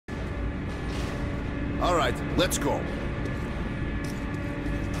All right, let's go.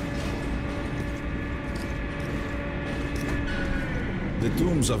 The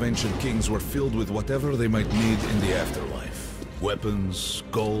tombs of ancient kings were filled with whatever they might need in the afterlife. Weapons,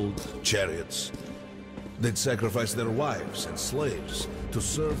 gold, chariots. They'd sacrifice their wives and slaves to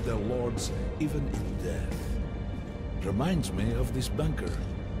serve their lords even in death. Reminds me of this bunker.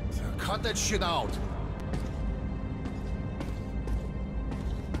 Cut that shit out!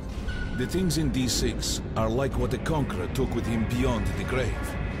 The things in D6 are like what a conqueror took with him beyond the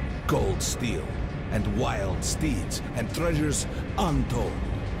grave. Gold steel, and wild steeds, and treasures untold.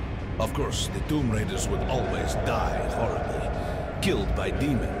 Of course, the Tomb Raiders would always die horribly, killed by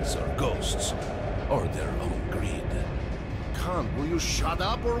demons or ghosts, or their own greed. Khan, will you shut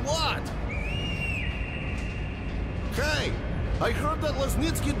up or what? Hey! I heard that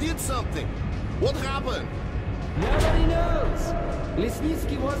Lesnitsky did something! What happened? Nobody knows!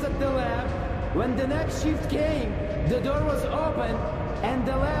 Lesnitsky was at the lab. When the next shift came, the door was open and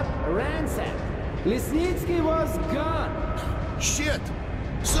the lab ransacked. Lesnitsky was gone! Shit!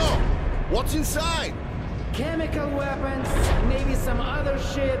 So, what's inside? Chemical weapons, maybe some other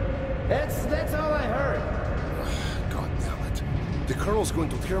shit. That's all I heard. God damn it. The Colonel's going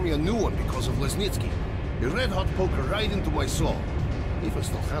to tear me a new one because of Lesnitsky. A red-hot poker right into my soul. If I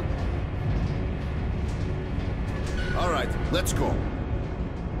still have one. Alright, let's go.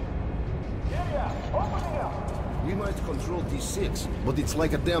 We might control D6, but it's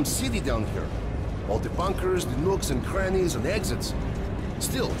like a damn city down here. All the bunkers, the nooks and crannies and exits.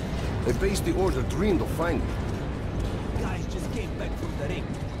 Still, a base the Order dreamed of finding. Guys just came back from the ring.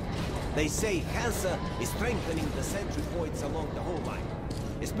 They say Hansa is strengthening the sentry points along the whole line.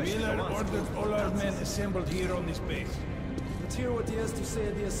 Especially Miller the ones ordered close to all our the men Nazis. assembled here on this base. Let's hear what he has to say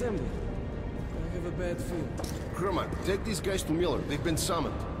at the assembly. I have a bad feeling. Herman, take these guys to Miller. They've been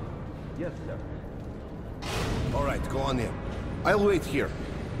summoned. Yes, sir. Alright, go on in. I'll wait here.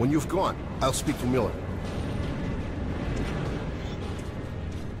 When you've gone, I'll speak to Miller.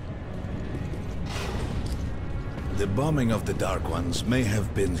 The bombing of the Dark Ones may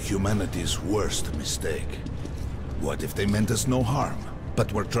have been humanity's worst mistake. What if they meant us no harm,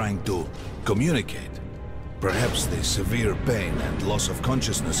 but were trying to communicate? Perhaps the severe pain and loss of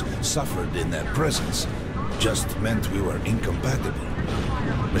consciousness suffered in their presence just meant we were incompatible.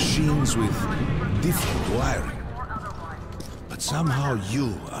 Machines with different wiring. But somehow you,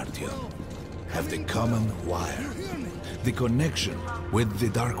 Artyom, have the common wire. The connection with the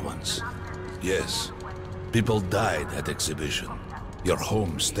Dark Ones. Yes, people died at Exhibition, your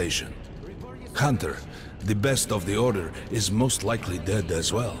home station. Hunter, the best of the Order, is most likely dead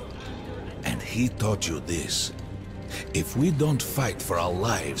as well. And he taught you this. If we don't fight for our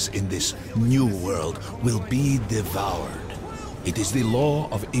lives in this new world, we'll be devoured. It is the law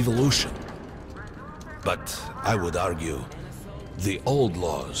of evolution. But I would argue, the old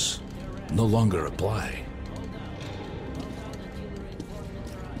laws no longer apply.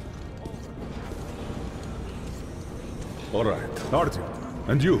 All right, Artyom.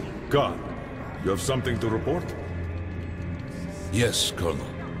 And you, Khan. You have something to report? Yes, Colonel.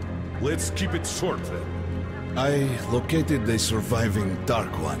 Let's keep it short, then. I located the surviving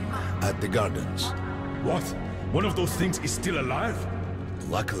Dark One at the gardens. What? One of those things is still alive?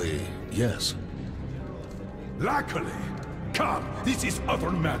 Luckily, yes. Luckily! Khan, this is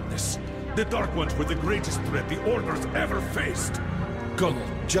utter madness. The Dark Ones were the greatest threat the Order's ever faced. Colonel,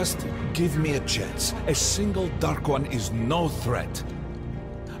 just give me a chance. A single Dark One is no threat.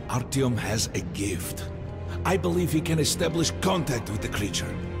 Artyom has a gift. I believe he can establish contact with the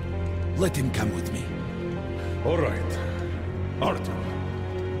creature. Let him come with me. All right.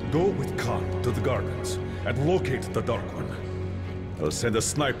 Artyom, go with Khan to the gardens and locate the Dark One. I'll send a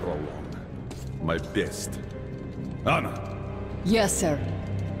sniper along. My best. Anna, Yes, sir.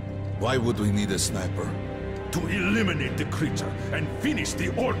 Why would we need a sniper? to eliminate the creature and finish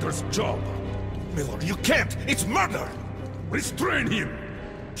the Order's job. Miller, you can't! It's murder! Restrain him!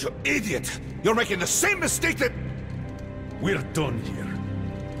 You idiot! You're making the same mistake that... We're done here.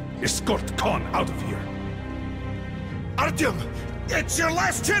 Escort Khan out of here. Artyom! It's your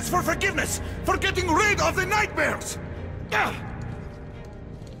last chance for forgiveness! For getting rid of the nightmares! Ah!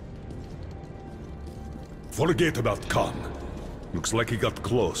 Forget about Khan. Looks like he got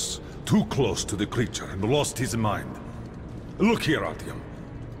close. Too close to the creature and lost his mind. Look here, Artyom.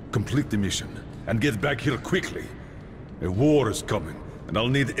 Complete the mission and get back here quickly. A war is coming, and I'll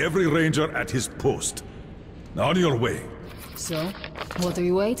need every ranger at his post. On your way. So, what are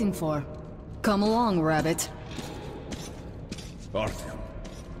you waiting for? Come along, Rabbit. Artyom,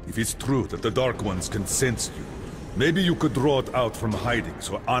 if it's true that the Dark Ones can sense you, maybe you could draw it out from hiding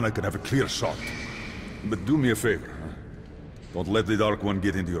so Anna can have a clear shot. But do me a favor, huh? Don't let the Dark One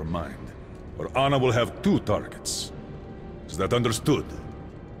get into your mind, or Anna will have 2 targets. Is that understood?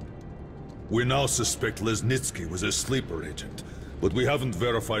 We now suspect Lesnitsky was a sleeper agent, but we haven't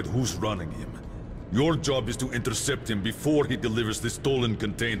verified who's running him. Your job is to intercept him before he delivers the stolen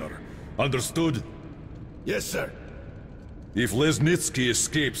container. Understood? Yes, sir. If Lesnitsky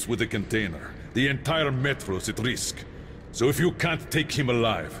escapes with the container, the entire metro's at risk. So if you can't take him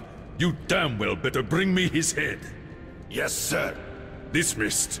alive, you damn well better bring me his head. Yes, sir.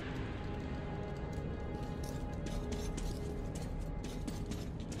 Dismissed.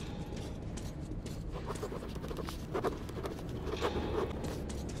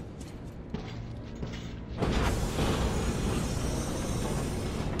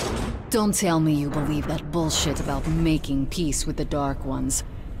 Don't tell me you believe that bullshit about making peace with the Dark Ones.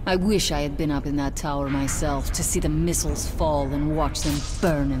 I wish I had been up in that tower myself to see the missiles fall and watch them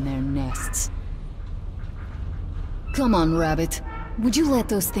burn in their nests. Come on, Rabbit. Would you let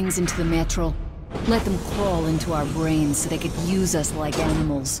those things into the metro? Let them crawl into our brains so they could use us like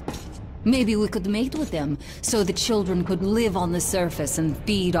animals. Maybe we could mate with them, so the children could live on the surface and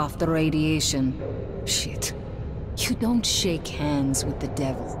feed off the radiation. Shit. You don't shake hands with the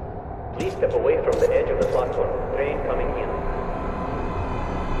devil. Please step away from the edge of the platform. Train coming in.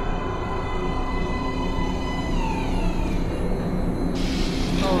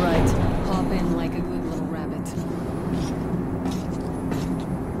 All right, hop in like a good little rabbit.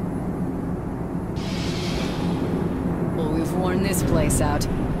 Well, we've worn this place out.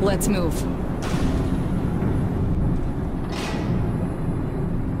 Let's move.